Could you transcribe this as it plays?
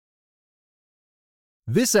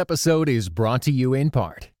This episode is brought to you in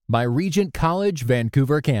part by Regent College,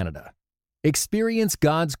 Vancouver, Canada. Experience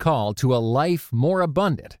God's call to a life more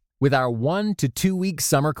abundant with our 1 to 2 week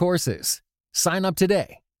summer courses. Sign up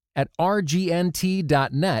today at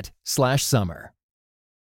rgnt.net/summer.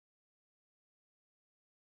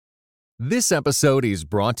 This episode is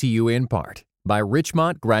brought to you in part by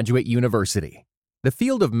Richmont Graduate University. The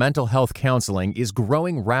field of mental health counseling is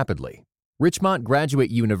growing rapidly. Richmont Graduate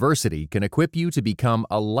University can equip you to become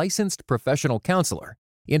a licensed professional counselor,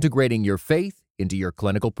 integrating your faith into your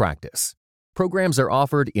clinical practice. Programs are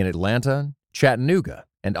offered in Atlanta, Chattanooga,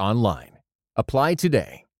 and online. Apply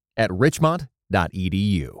today at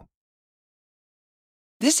richmont.edu.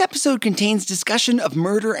 This episode contains discussion of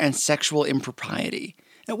murder and sexual impropriety.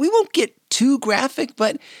 Now, we won't get too graphic,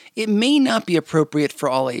 but it may not be appropriate for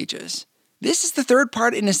all ages. This is the third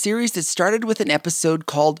part in a series that started with an episode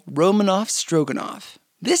called Romanov Stroganoff.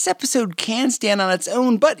 This episode can stand on its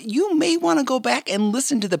own, but you may want to go back and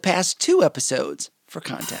listen to the past 2 episodes for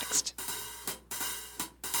context.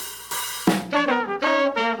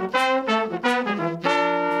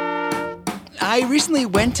 I recently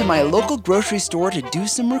went to my local grocery store to do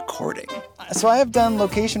some recording. So I have done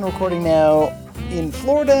location recording now in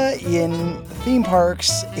Florida, in theme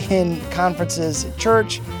parks, in conferences, at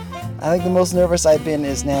church. I think the most nervous I've been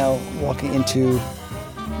is now walking into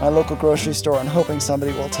my local grocery store and hoping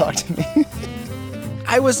somebody will talk to me.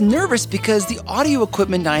 I was nervous because the audio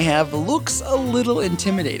equipment I have looks a little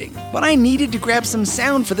intimidating, but I needed to grab some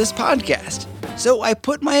sound for this podcast. So I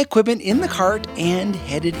put my equipment in the cart and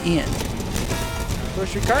headed in.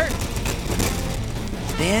 Grocery cart.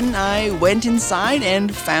 Then I went inside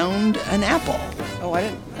and found an apple. Oh, I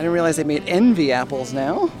didn't realize they made envy apples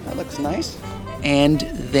now. That looks nice. And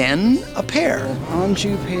then a pear.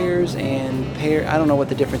 Anjou pears and pear. I don't know what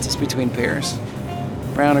the difference is between pears.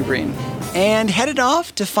 Brown or green. And headed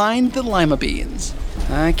off to find the lima beans.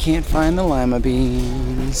 I can't find the lima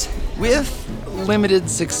beans. With limited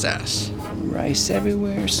success. Rice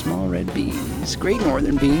everywhere, small red beans. Great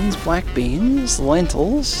northern beans, black beans,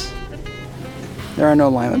 lentils. There are no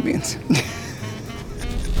lima beans.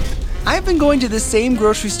 I've been going to the same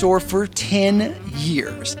grocery store for 10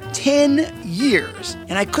 years. 10 years.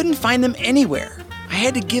 And I couldn't find them anywhere. I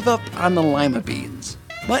had to give up on the lima beans.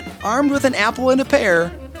 But armed with an apple and a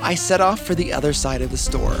pear, I set off for the other side of the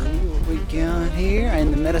store. What we got here in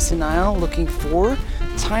the medicine aisle looking for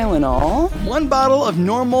Tylenol. 1 bottle of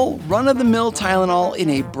normal, run-of-the-mill Tylenol in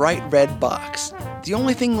a bright red box. The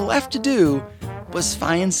only thing left to do was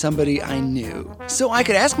find somebody I knew, so I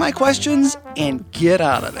could ask my questions and get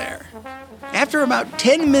out of there. After about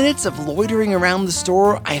 10 minutes of loitering around the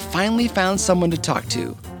store, I finally found someone to talk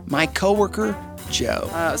to. My coworker, Joe.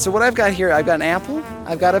 So what I've got here, I've got an apple,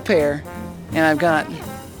 I've got a pear, and I've got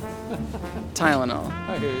Tylenol.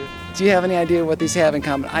 I hear you. Do you have any idea what these have in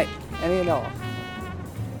common? Any at all?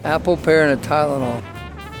 Apple, pear, and a Tylenol.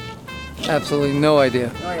 Absolutely no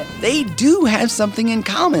idea. Oh, yeah. They do have something in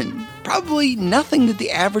common. Probably nothing that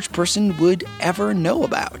the average person would ever know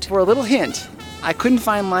about. For a little hint, I couldn't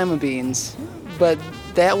find lima beans, but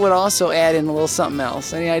that would also add in a little something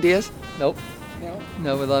else. Any ideas? Nope.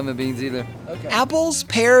 No with lima beans either. Okay. Apples,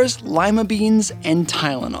 pears, lima beans, and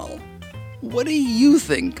Tylenol. What do you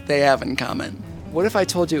think they have in common? What if I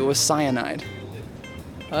told you it was cyanide?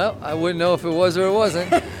 Well, I wouldn't know if it was or it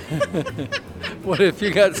wasn't. What if you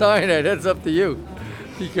got cyanide? That's up to you.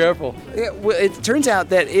 Be careful. It turns out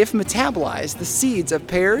that if metabolized, the seeds of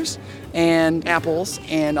pears and apples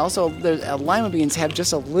and also the lima beans have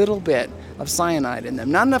just a little bit of cyanide in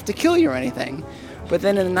them. Not enough to kill you or anything. But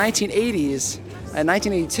then in the 1980s,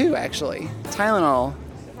 1982 actually, Tylenol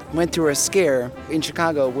went through a scare in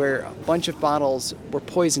Chicago where a bunch of bottles were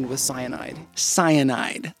poisoned with cyanide.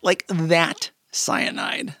 Cyanide. Like that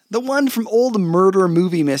cyanide. The one from old murder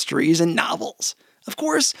movie mysteries and novels. Of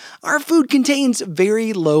course, our food contains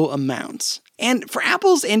very low amounts. And for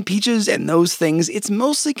apples and peaches and those things, it's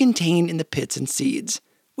mostly contained in the pits and seeds,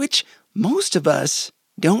 which most of us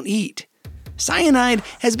don't eat. Cyanide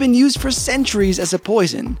has been used for centuries as a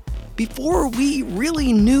poison, before we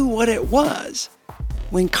really knew what it was.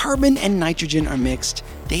 When carbon and nitrogen are mixed,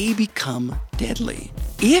 they become deadly.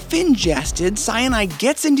 If ingested, cyanide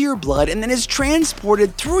gets into your blood and then is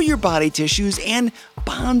transported through your body tissues and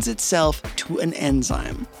bonds itself to an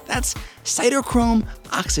enzyme. That's cytochrome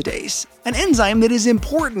oxidase, an enzyme that is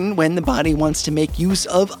important when the body wants to make use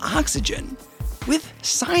of oxygen. With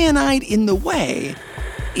cyanide in the way,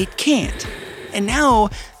 it can't. And now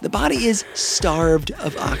the body is starved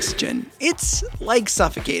of oxygen. It's like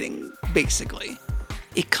suffocating, basically.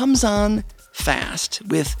 It comes on fast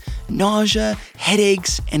with nausea,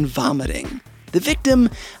 headaches, and vomiting. the victim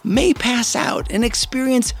may pass out and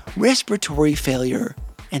experience respiratory failure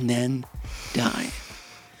and then die.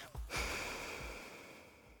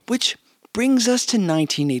 Which brings us to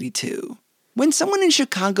 1982, when someone in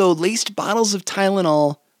Chicago laced bottles of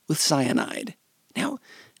Tylenol with cyanide. Now,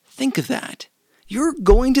 think of that. You're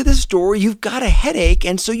going to the store, you've got a headache,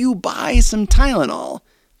 and so you buy some Tylenol.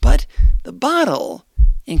 But the bottle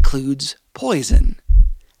includes poison.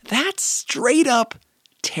 That's straight up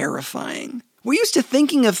terrifying. We're used to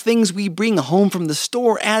thinking of things we bring home from the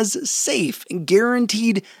store as safe and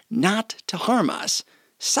guaranteed not to harm us.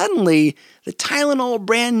 Suddenly, the Tylenol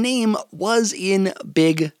brand name was in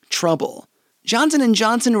big trouble. Johnson &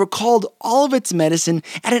 Johnson recalled all of its medicine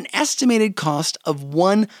at an estimated cost of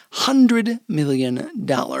 $100 million.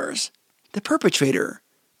 The perpetrator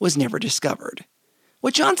was never discovered.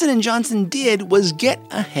 What Johnson & Johnson did was get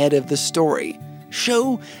ahead of the story,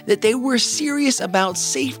 show that they were serious about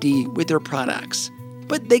safety with their products.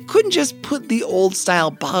 But they couldn't just put the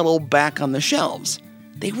old-style bottle back on the shelves.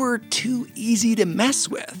 They were too easy to mess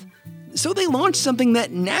with. So they launched something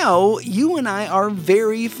that now you and I are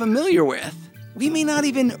very familiar with. We may not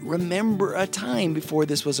even remember a time before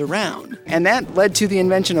this was around. And that led to the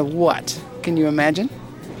invention of what? Can you imagine?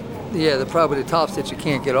 Yeah, probably the tops that you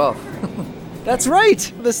can't get off. That's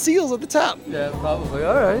right! The seals at the top. Yeah, probably.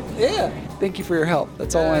 All right. Yeah. Thank you for your help.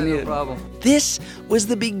 That's all I needed. No problem. This was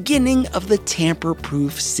the beginning of the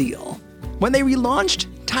tamper-proof seal. When they relaunched,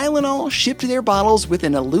 Tylenol shipped their bottles with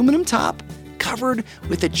an aluminum top covered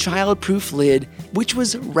with a child-proof lid, which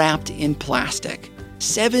was wrapped in plastic.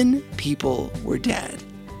 7 people were dead.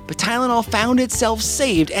 But Tylenol found itself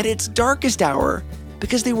saved at its darkest hour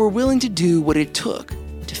because they were willing to do what it took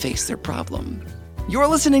to face their problem. You're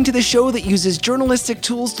listening to the show that uses journalistic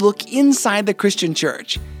tools to look inside the Christian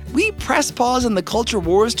church. We press pause on the culture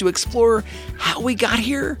wars to explore how we got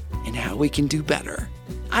here and how we can do better.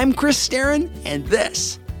 I'm Chris Staron, and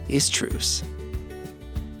this is Truce.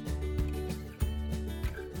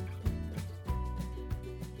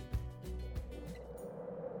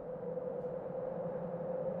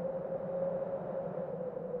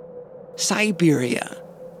 Siberia,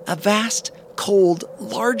 a vast, cold,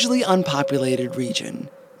 largely unpopulated region,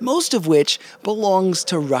 most of which belongs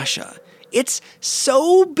to Russia. It's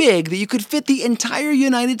so big that you could fit the entire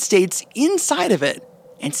United States inside of it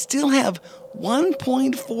and still have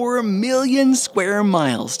 1.4 million square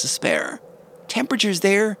miles to spare. Temperatures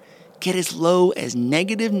there get as low as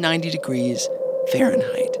negative 90 degrees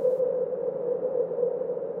Fahrenheit.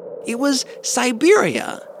 It was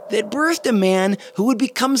Siberia that birthed a man who would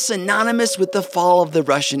become synonymous with the fall of the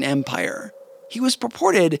Russian Empire. He was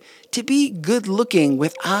purported to be good-looking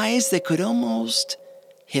with eyes that could almost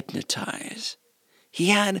hypnotize. He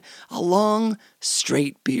had a long,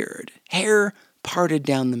 straight beard, hair parted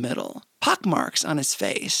down the middle, pockmarks on his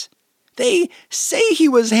face. They say he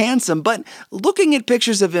was handsome, but looking at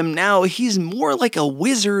pictures of him now, he's more like a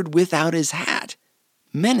wizard without his hat.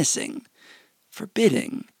 Menacing,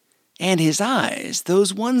 forbidding, and his eyes,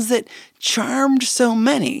 those ones that charmed so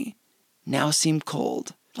many, now seemed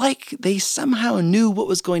cold, like they somehow knew what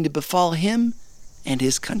was going to befall him and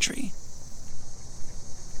his country.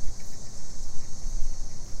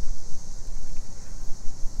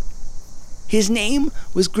 His name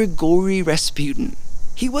was Grigory Rasputin.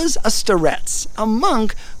 He was a starets, a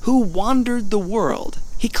monk who wandered the world.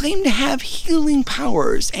 He claimed to have healing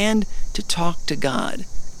powers and to talk to God.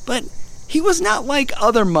 But he was not like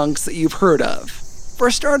other monks that you've heard of.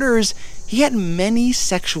 For starters, he had many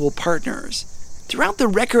sexual partners. Throughout the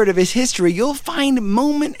record of his history, you'll find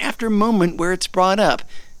moment after moment where it's brought up,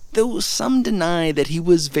 though some deny that he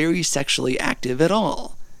was very sexually active at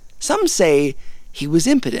all. Some say he was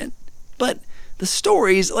impotent, but the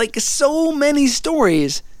stories, like so many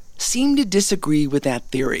stories, seem to disagree with that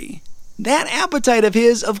theory. That appetite of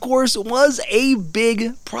his, of course, was a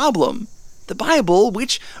big problem. The Bible,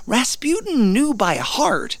 which Rasputin knew by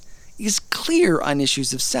heart, is clear on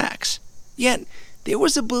issues of sex. Yet, there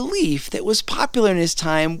was a belief that was popular in his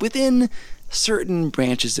time within certain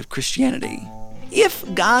branches of Christianity.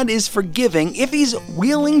 If God is forgiving, if he's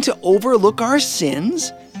willing to overlook our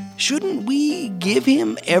sins, shouldn't we give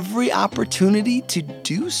him every opportunity to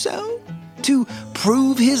do so? To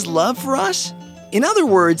prove his love for us? In other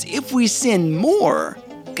words, if we sin more,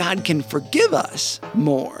 God can forgive us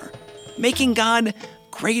more, making God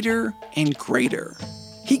greater and greater.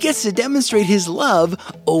 He gets to demonstrate his love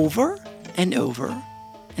over and over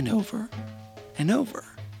and over and over.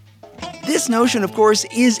 This notion, of course,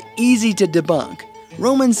 is easy to debunk.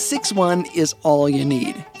 Romans 6:1 is all you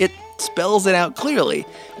need. It spells it out clearly.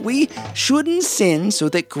 We shouldn't sin so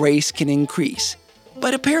that grace can increase.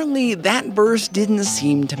 But apparently that verse didn't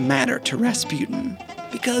seem to matter to Rasputin,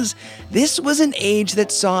 because this was an age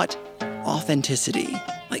that sought authenticity,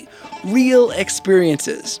 like real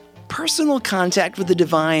experiences, personal contact with the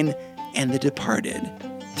divine and the departed,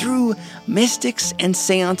 through mystics and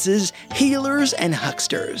seances, healers and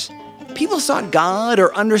hucksters. People sought God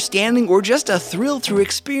or understanding or just a thrill through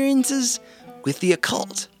experiences with the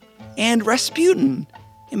occult. And Rasputin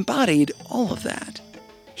embodied all of that.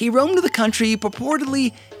 He roamed the country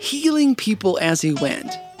purportedly healing people as he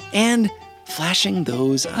went, and flashing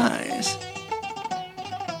those eyes.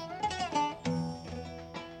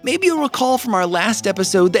 Maybe you'll recall from our last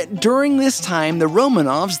episode that during this time, the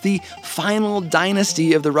Romanovs, the final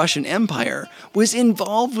dynasty of the Russian Empire, was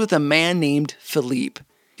involved with a man named Philippe.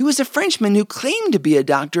 He was a Frenchman who claimed to be a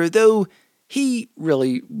doctor, though he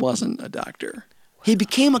really wasn't a doctor. He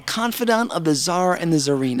became a confidant of the Tsar and the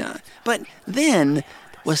Tsarina, but then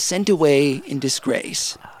was sent away in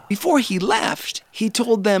disgrace. Before he left, he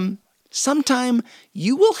told them, "Sometime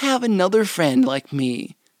you will have another friend like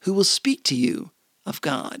me who will speak to you of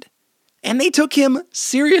God." And they took him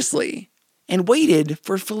seriously and waited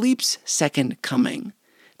for Philippe's second coming.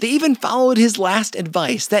 They even followed his last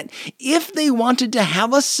advice that if they wanted to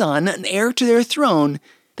have a son, an heir to their throne,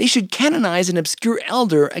 they should canonize an obscure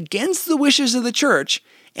elder against the wishes of the church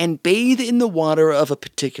and bathe in the water of a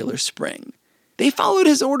particular spring. They followed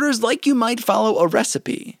his orders like you might follow a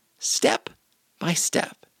recipe, step by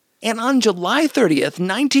step. And on July 30th,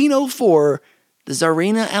 1904, the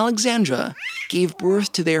Tsarina Alexandra gave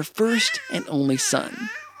birth to their first and only son,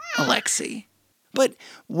 Alexei. But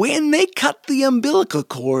when they cut the umbilical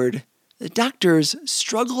cord, the doctors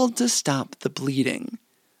struggled to stop the bleeding.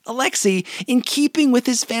 Alexei, in keeping with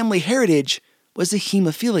his family heritage, was a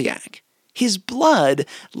hemophiliac. His blood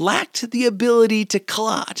lacked the ability to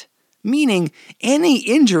clot, meaning any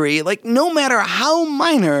injury, like no matter how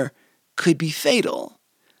minor, could be fatal.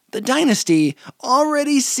 The dynasty,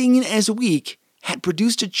 already seen as weak, had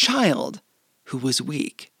produced a child who was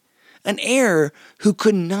weak, an heir who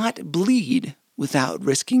could not bleed without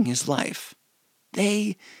risking his life.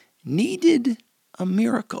 They needed a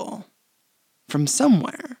miracle from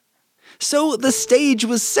somewhere. So the stage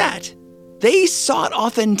was set. They sought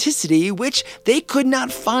authenticity, which they could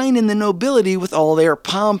not find in the nobility with all their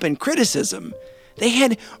pomp and criticism. They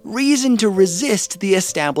had reason to resist the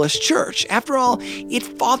established church. After all,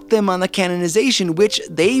 it fought them on the canonization which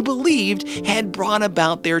they believed had brought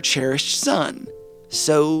about their cherished son.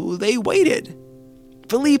 So they waited.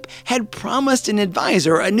 Philippe had promised an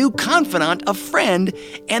advisor, a new confidant, a friend,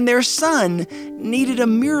 and their son needed a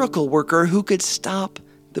miracle worker who could stop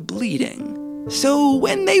the bleeding. So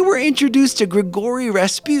when they were introduced to Grigory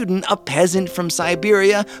Rasputin, a peasant from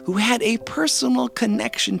Siberia who had a personal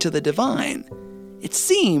connection to the divine, it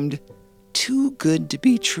seemed too good to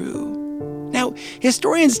be true. Now,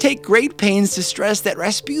 historians take great pains to stress that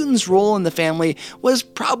Rasputin's role in the family was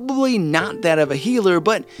probably not that of a healer,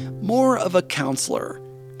 but more of a counselor.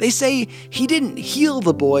 They say he didn't heal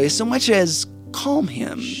the boy so much as calm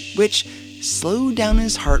him, which slowed down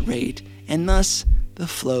his heart rate and thus the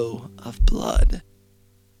flow of blood.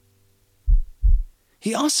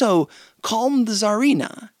 He also calmed the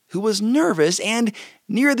Tsarina, who was nervous and,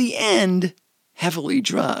 near the end, heavily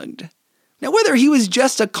drugged. Now, whether he was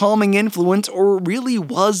just a calming influence or really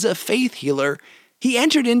was a faith healer, he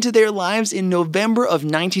entered into their lives in November of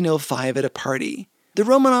 1905 at a party. The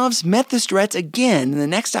Romanovs met the Strets again the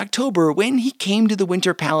next October when he came to the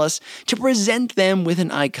Winter Palace to present them with an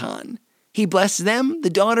icon. He blessed them, the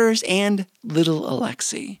daughters, and little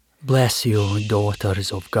Alexei. Bless you,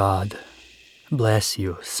 daughters of God. Bless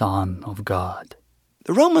you, son of God.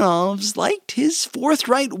 The Romanovs liked his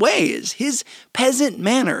forthright ways, his peasant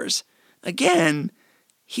manners. Again,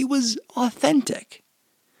 he was authentic.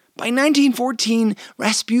 By 1914,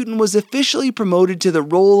 Rasputin was officially promoted to the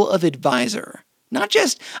role of advisor. Not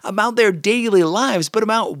just about their daily lives, but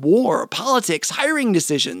about war, politics, hiring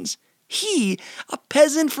decisions. He, a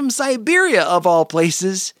peasant from Siberia of all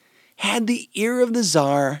places, had the ear of the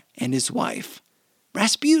Tsar and his wife.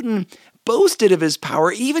 Rasputin boasted of his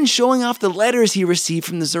power, even showing off the letters he received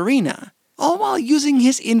from the Tsarina, all while using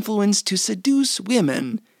his influence to seduce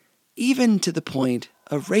women, even to the point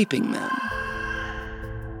of raping them.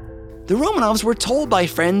 The Romanovs were told by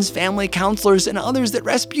friends, family, counselors, and others that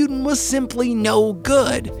Rasputin was simply no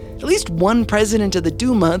good. At least one president of the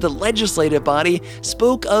Duma, the legislative body,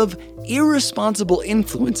 spoke of irresponsible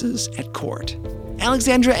influences at court.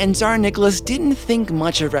 Alexandra and Tsar Nicholas didn't think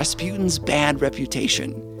much of Rasputin's bad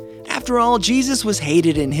reputation. After all, Jesus was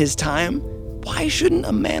hated in his time. Why shouldn't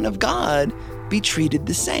a man of God be treated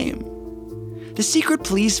the same? The secret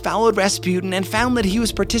police followed Rasputin and found that he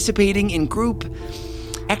was participating in group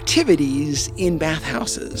activities in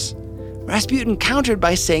bathhouses. Rasputin countered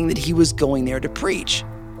by saying that he was going there to preach.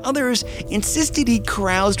 Others insisted he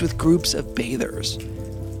caroused with groups of bathers.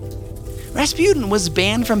 Rasputin was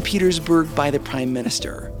banned from Petersburg by the prime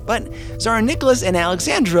minister, but Tsar Nicholas and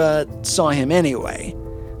Alexandra saw him anyway.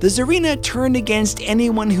 The Tsarina turned against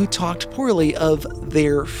anyone who talked poorly of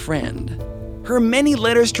their friend. Her many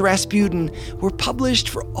letters to Rasputin were published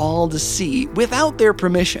for all to see without their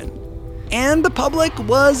permission. And the public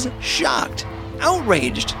was shocked,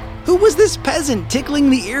 outraged. Who was this peasant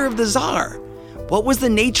tickling the ear of the Tsar? What was the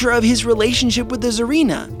nature of his relationship with the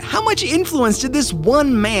Tsarina? How much influence did this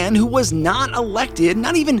one man who was not elected,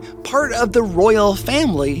 not even part of the royal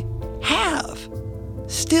family, have?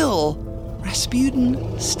 Still,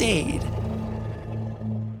 Rasputin stayed.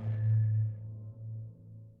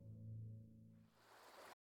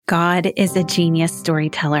 God is a genius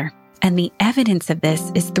storyteller, and the evidence of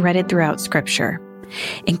this is threaded throughout Scripture.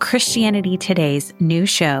 In Christianity Today's new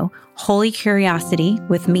show, Holy Curiosity,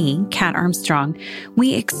 with me, Kat Armstrong,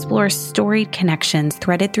 we explore storied connections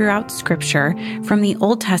threaded throughout Scripture from the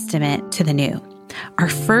Old Testament to the New. Our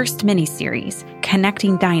first mini-series,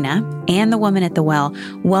 Connecting Dinah and the Woman at the Well,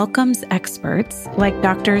 welcomes experts like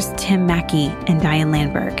Drs. Tim Mackey and Diane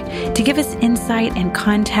Landberg to give us insight and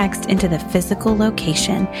context into the physical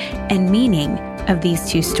location and meaning of these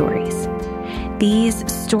two stories.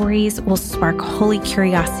 These stories will spark holy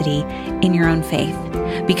curiosity in your own faith,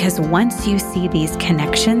 because once you see these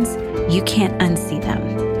connections, you can't unsee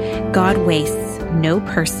them. God wastes no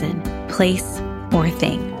person, place, or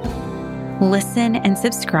thing. Listen and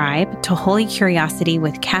subscribe to Holy Curiosity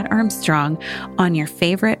with Kat Armstrong on your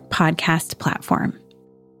favorite podcast platform.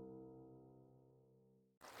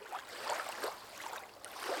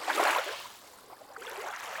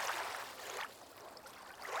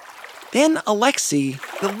 Then Alexei,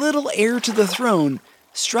 the little heir to the throne,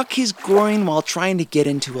 struck his groin while trying to get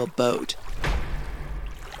into a boat.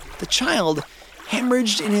 The child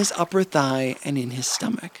hemorrhaged in his upper thigh and in his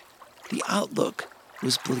stomach. The outlook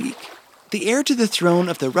was bleak. The heir to the throne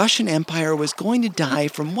of the Russian Empire was going to die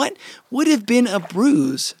from what would have been a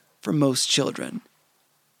bruise for most children.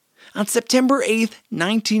 On September 8th,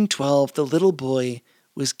 1912, the little boy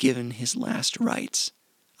was given his last rites,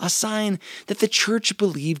 a sign that the church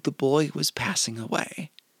believed the boy was passing away.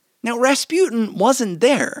 Now, Rasputin wasn't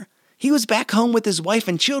there. He was back home with his wife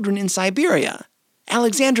and children in Siberia.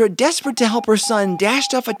 Alexandra, desperate to help her son,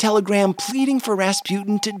 dashed off a telegram pleading for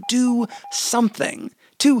Rasputin to do something,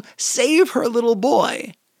 to save her little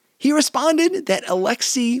boy. He responded that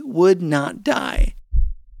Alexei would not die.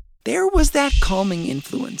 There was that calming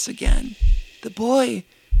influence again. The boy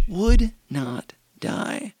would not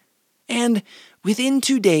die. And within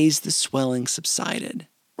 2 days, the swelling subsided.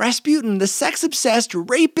 Rasputin, the sex-obsessed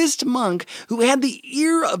rapist monk who had the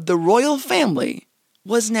ear of the royal family,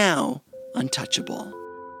 was now untouchable.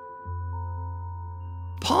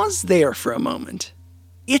 Pause there for a moment.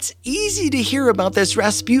 It's easy to hear about this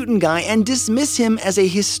Rasputin guy and dismiss him as a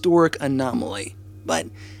historic anomaly. But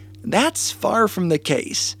that's far from the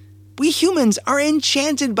case. We humans are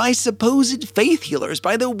enchanted by supposed faith healers,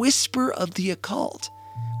 by the whisper of the occult.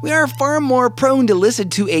 We are far more prone to listen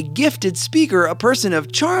to a gifted speaker, a person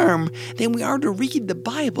of charm, than we are to read the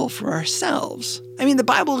Bible for ourselves. I mean, the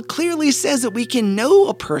Bible clearly says that we can know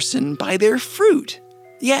a person by their fruit.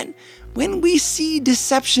 Yet, when we see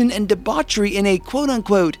deception and debauchery in a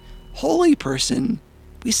quote-unquote holy person,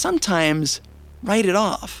 we sometimes write it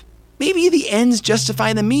off. Maybe the ends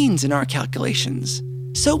justify the means in our calculations.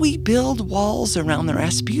 So we build walls around the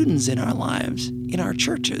Rasputins in our lives, in our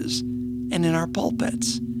churches, and in our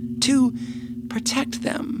pulpits, to protect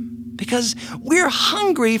them, because we're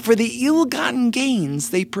hungry for the ill-gotten gains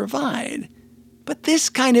they provide. But this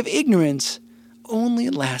kind of ignorance only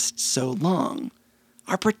lasts so long.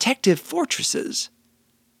 Our protective fortresses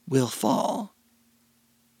will fall.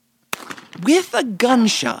 With a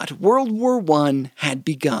gunshot, World War I had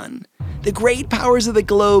begun. The great powers of the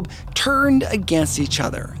globe turned against each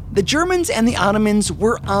other. The Germans and the Ottomans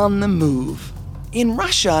were on the move. In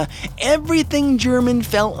Russia, everything German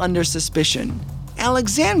fell under suspicion.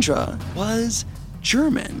 Alexandra was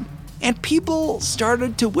German, and people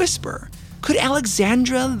started to whisper, could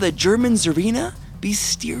Alexandra, the German Tsarina, be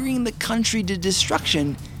steering the country to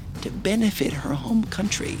destruction to benefit her home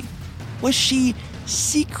country? Was she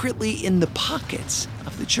secretly in the pockets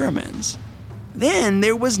of the Germans? Then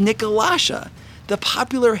there was Nikolasha, the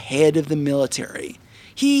popular head of the military.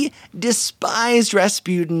 He despised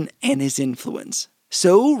Rasputin and his influence.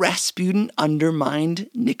 So Rasputin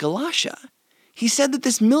undermined Nikolasha. He said that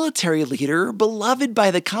this military leader, beloved by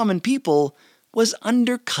the common people, was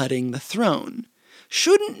undercutting the throne.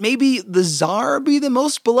 Shouldn't maybe the Tsar be the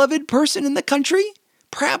most beloved person in the country?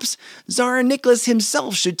 Perhaps Tsar Nicholas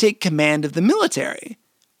himself should take command of the military.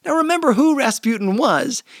 Now remember who Rasputin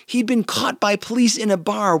was. He'd been caught by police in a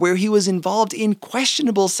bar where he was involved in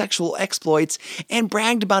questionable sexual exploits and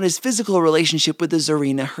bragged about his physical relationship with the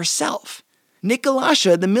Tsarina herself.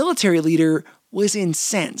 Nicolasha, the military leader, was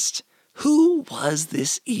incensed. Who was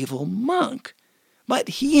this evil monk? But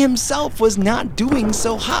he himself was not doing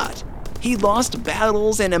so hot. He lost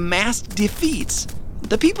battles and amassed defeats.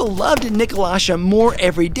 The people loved Nicolasha more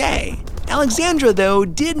every day. Alexandra, though,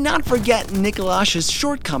 did not forget Nicolasha's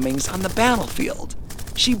shortcomings on the battlefield.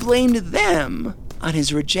 She blamed them on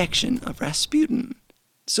his rejection of Rasputin.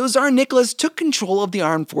 So Tsar Nicholas took control of the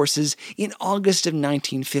armed forces in August of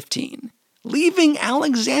 1915, leaving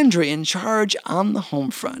Alexandra in charge on the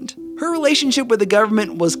home front. Her relationship with the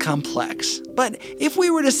government was complex, but if we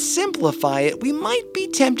were to simplify it, we might be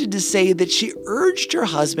tempted to say that she urged her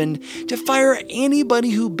husband to fire anybody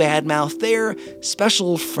who badmouthed their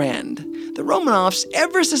special friend. The Romanovs,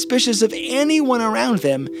 ever suspicious of anyone around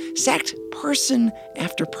them, sacked person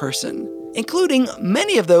after person, including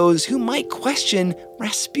many of those who might question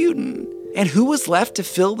Rasputin. And who was left to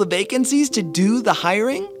fill the vacancies to do the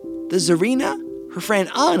hiring? The Tsarina, her friend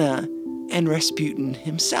Anna, and Rasputin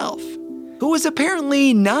himself, who was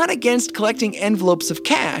apparently not against collecting envelopes of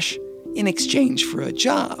cash in exchange for a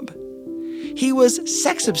job. He was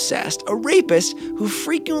sex-obsessed, a rapist who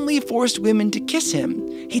frequently forced women to kiss him.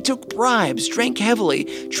 He took bribes, drank heavily,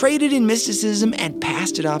 traded in mysticism, and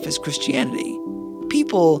passed it off as Christianity.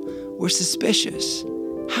 People were suspicious.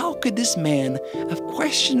 How could this man of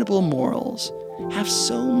questionable morals have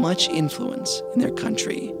so much influence in their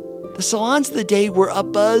country? The salons of the day were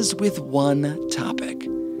abuzz with one topic: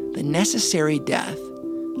 the necessary death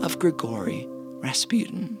of Grigory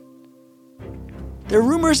Rasputin. The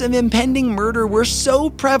rumors of impending murder were so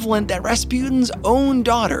prevalent that Rasputin's own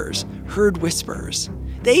daughters heard whispers.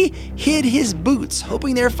 They hid his boots,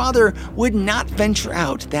 hoping their father would not venture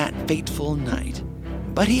out that fateful night.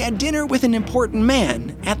 But he had dinner with an important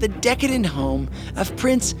man at the decadent home of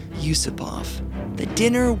Prince Yusupov. The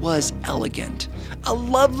dinner was elegant, a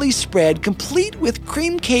lovely spread complete with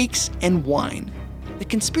cream cakes and wine. The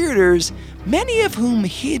conspirators, many of whom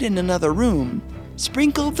hid in another room,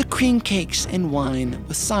 sprinkled the cream cakes and wine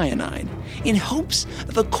with cyanide in hopes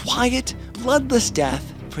of a quiet, bloodless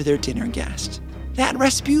death for their dinner guest. That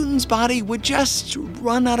Rasputin's body would just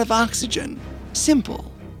run out of oxygen.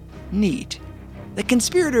 Simple, neat. The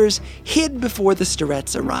conspirators hid before the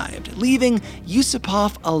Starets arrived, leaving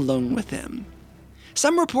Yusupov alone with him.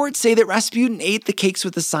 Some reports say that Rasputin ate the cakes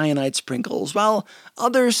with the cyanide sprinkles, while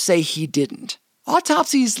others say he didn't.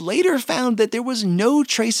 Autopsies later found that there was no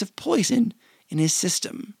trace of poison in his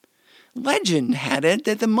system. Legend had it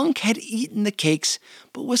that the monk had eaten the cakes,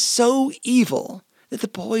 but was so evil that the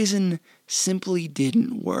poison simply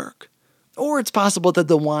didn't work. Or it's possible that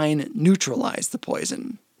the wine neutralized the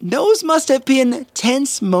poison. Those must have been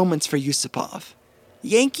tense moments for Yusupov.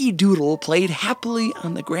 Yankee Doodle played happily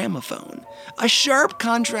on the gramophone, a sharp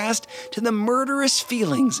contrast to the murderous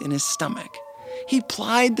feelings in his stomach. He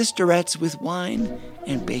plied the Starets with wine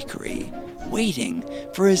and bakery, waiting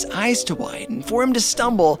for his eyes to widen, for him to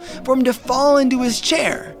stumble, for him to fall into his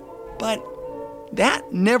chair. But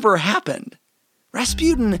that never happened.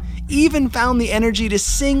 Rasputin even found the energy to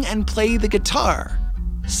sing and play the guitar.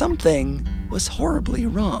 Something was horribly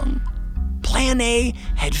wrong. Plan A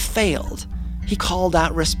had failed. He called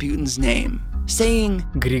out Rasputin's name, saying,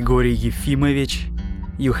 Grigory Yefimovich,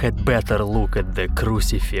 you had better look at the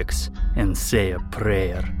crucifix and say a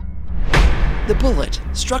prayer. The bullet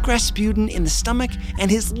struck Rasputin in the stomach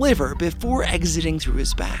and his liver before exiting through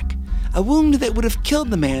his back, a wound that would have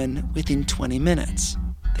killed the man within 20 minutes.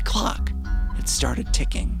 The clock had started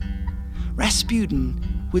ticking.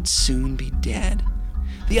 Rasputin would soon be dead.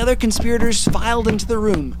 The other conspirators filed into the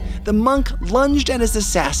room. The monk lunged at his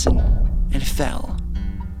assassin and fell,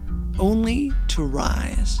 only to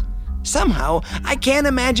rise. Somehow, I can't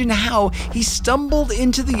imagine how, he stumbled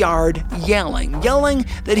into the yard yelling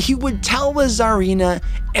that he would tell the Tsarina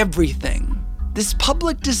everything. This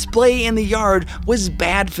public display in the yard was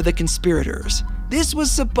bad for the conspirators. This was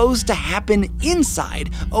supposed to happen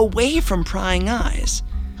inside, away from prying eyes.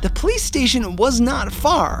 The police station was not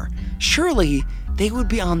far. Surely they would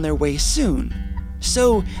be on their way soon.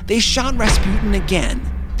 So they shot Rasputin again,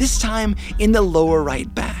 this time in the lower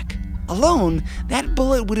right back. Alone, that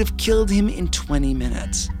bullet would have killed him in 20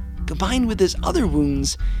 minutes. Combined with his other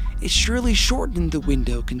wounds, it surely shortened the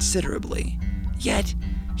window considerably. Yet,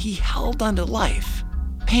 he held onto life,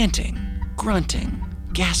 panting, grunting,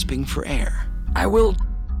 gasping for air. I will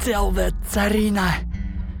tell the Tsarina.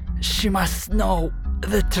 She must know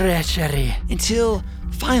the treachery. Until,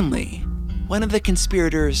 finally, one of the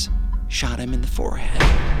conspirators shot him in the forehead.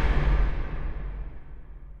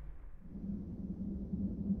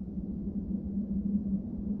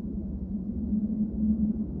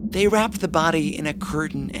 They wrapped the body in a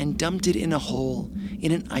curtain and dumped it in a hole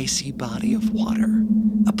in an icy body of water.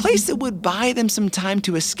 A place that would buy them some time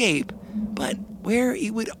to escape, but where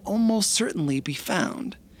it would almost certainly be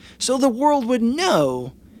found. So the world would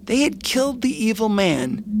know they had killed the evil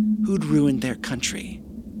man who'd ruined their country.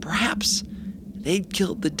 Perhaps they'd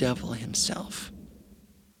killed the devil himself.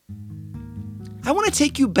 I want to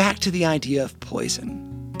take you back to the idea of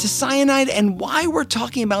poison, to cyanide, and why we're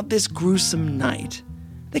talking about this gruesome night.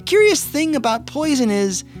 The curious thing about poison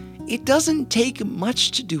is it doesn't take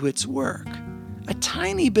much to do its work. A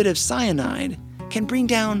tiny bit of cyanide can bring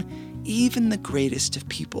down even the greatest of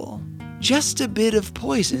people. Just a bit of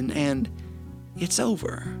poison and it's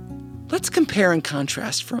over. Let's compare and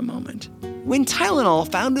contrast for a moment. When Tylenol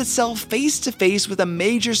found itself face to face with a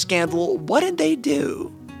major scandal, what did they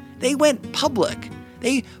do? They went public.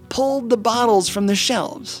 They pulled the bottles from the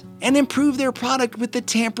shelves and improved their product with the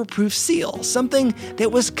tamper-proof seal, something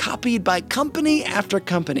that was copied by company after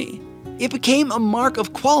company. It became a mark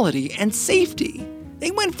of quality and safety.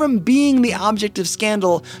 They went from being the object of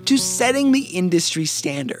scandal to setting the industry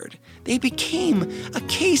standard. They became a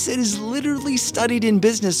case that is literally studied in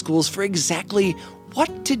business schools for exactly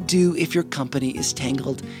what to do if your company is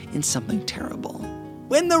tangled in something terrible.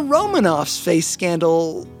 When the Romanovs faced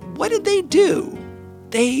scandal, what did they do?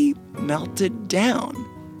 They melted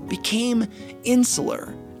down, became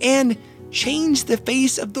insular, and changed the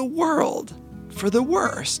face of the world for the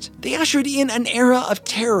worst. They ushered in an era of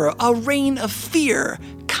terror, a reign of fear,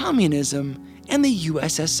 communism, and the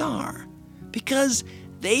USSR, because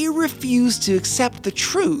they refused to accept the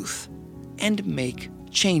truth and make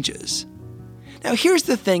changes. Now here's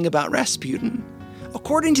the thing about Rasputin.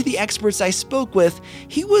 According to the experts I spoke with,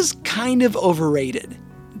 he was kind of overrated.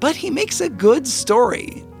 But he makes a good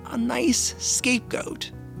story, a nice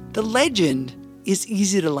scapegoat. The legend is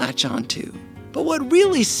easy to latch onto. But what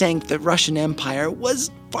really sank the Russian Empire was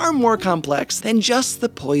far more complex than just the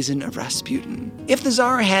poison of Rasputin. If the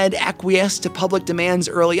Tsar had acquiesced to public demands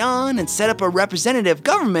early on and set up a representative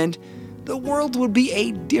government, the world would be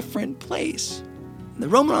a different place. The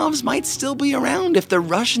Romanovs might still be around if the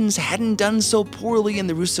Russians hadn't done so poorly in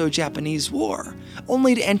the Russo-Japanese War,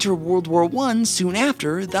 only to enter World War I soon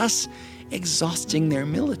after, thus exhausting their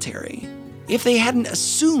military. If they hadn't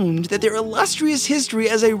assumed that their illustrious history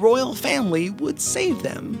as a royal family would save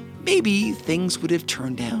them, maybe things would have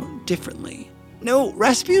turned out differently. No,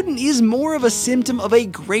 Rasputin is more of a symptom of a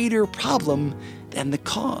greater problem than the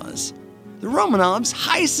cause. The Romanovs'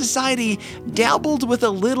 high society dabbled with a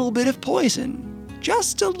little bit of poison.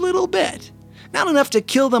 Just a little bit. Not enough to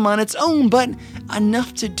kill them on its own, but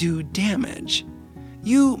enough to do damage.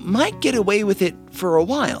 You might get away with it for a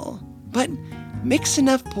while, but mix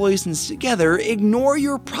enough poisons together, ignore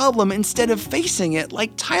your problem instead of facing it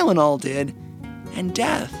like Tylenol did, and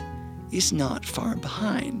death is not far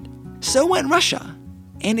behind. So went Russia.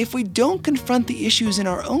 And if we don't confront the issues in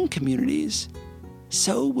our own communities,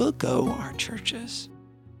 so will go our churches.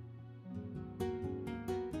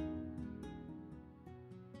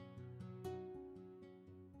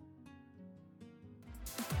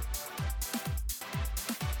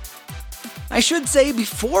 I should say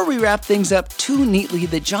before we wrap things up too neatly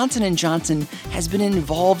that Johnson & Johnson has been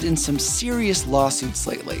involved in some serious lawsuits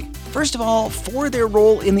lately. First of all, for their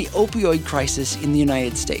role in the opioid crisis in the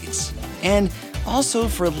United States, and also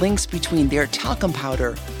for links between their talcum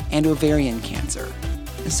powder and ovarian cancer.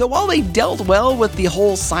 And so while they dealt well with the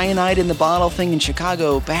whole cyanide in the bottle thing in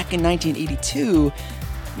Chicago back in 1982,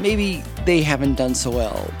 maybe they haven't done so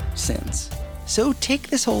well since. So take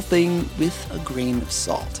this whole thing with a grain of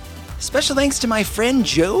salt. Special thanks to my friend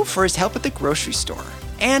Joe for his help at the grocery store.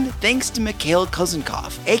 And thanks to Mikhail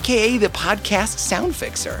Kozenkov, aka the podcast sound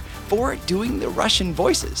fixer, for doing the Russian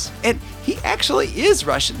voices. And he actually is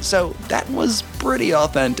Russian, so that was pretty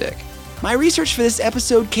authentic. My research for this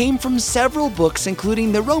episode came from several books,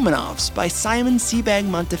 including The Romanovs by Simon Sebag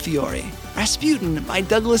Montefiore, Rasputin by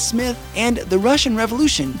Douglas Smith, and The Russian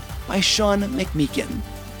Revolution by Sean McMeekin.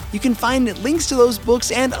 You can find links to those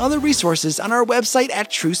books and other resources on our website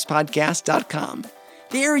at trucepodcast.com.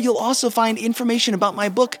 There you'll also find information about my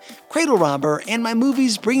book, Cradle Robber, and my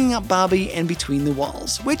movies Bringing Up Bobby and Between the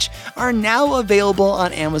Walls, which are now available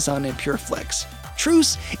on Amazon and PureFlix.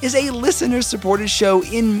 Truce is a listener-supported show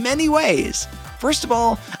in many ways. First of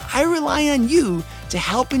all, I rely on you to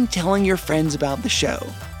help in telling your friends about the show.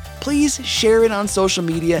 Please share it on social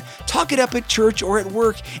media, talk it up at church or at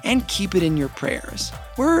work, and keep it in your prayers.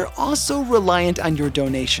 We're also reliant on your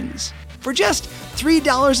donations. For just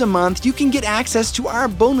 $3 a month, you can get access to our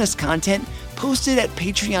bonus content posted at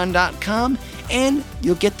patreon.com, and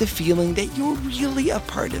you'll get the feeling that you're really a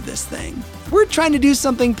part of this thing. We're trying to do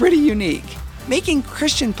something pretty unique, making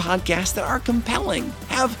Christian podcasts that are compelling,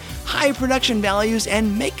 have high production values,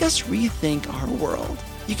 and make us rethink our world.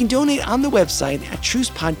 You can donate on the website at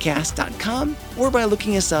trucepodcast.com or by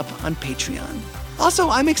looking us up on Patreon. Also,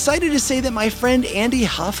 I'm excited to say that my friend Andy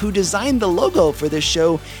Huff, who designed the logo for this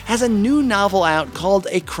show, has a new novel out called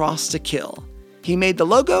A Cross to Kill. He made the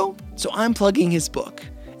logo, so I'm plugging his book.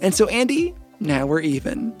 And so Andy, now we're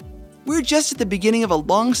even. We're just at the beginning of a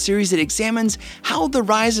long series that examines how the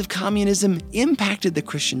rise of communism impacted the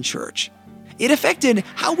Christian church. It affected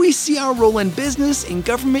how we see our role in business, in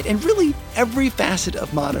government, and really every facet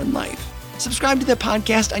of modern life. Subscribe to the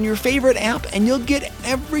podcast on your favorite app, and you'll get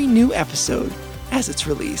every new episode as it's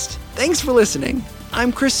released. Thanks for listening.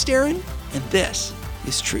 I'm Chris Starin, and this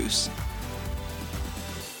is Truce.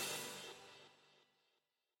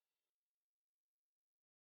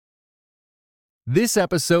 This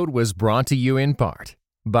episode was brought to you in part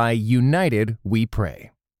by United We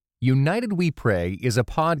Pray. United We Pray is a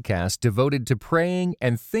podcast devoted to praying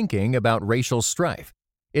and thinking about racial strife,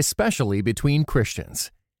 especially between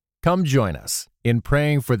Christians. Come join us in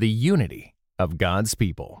praying for the unity of God's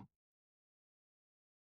people.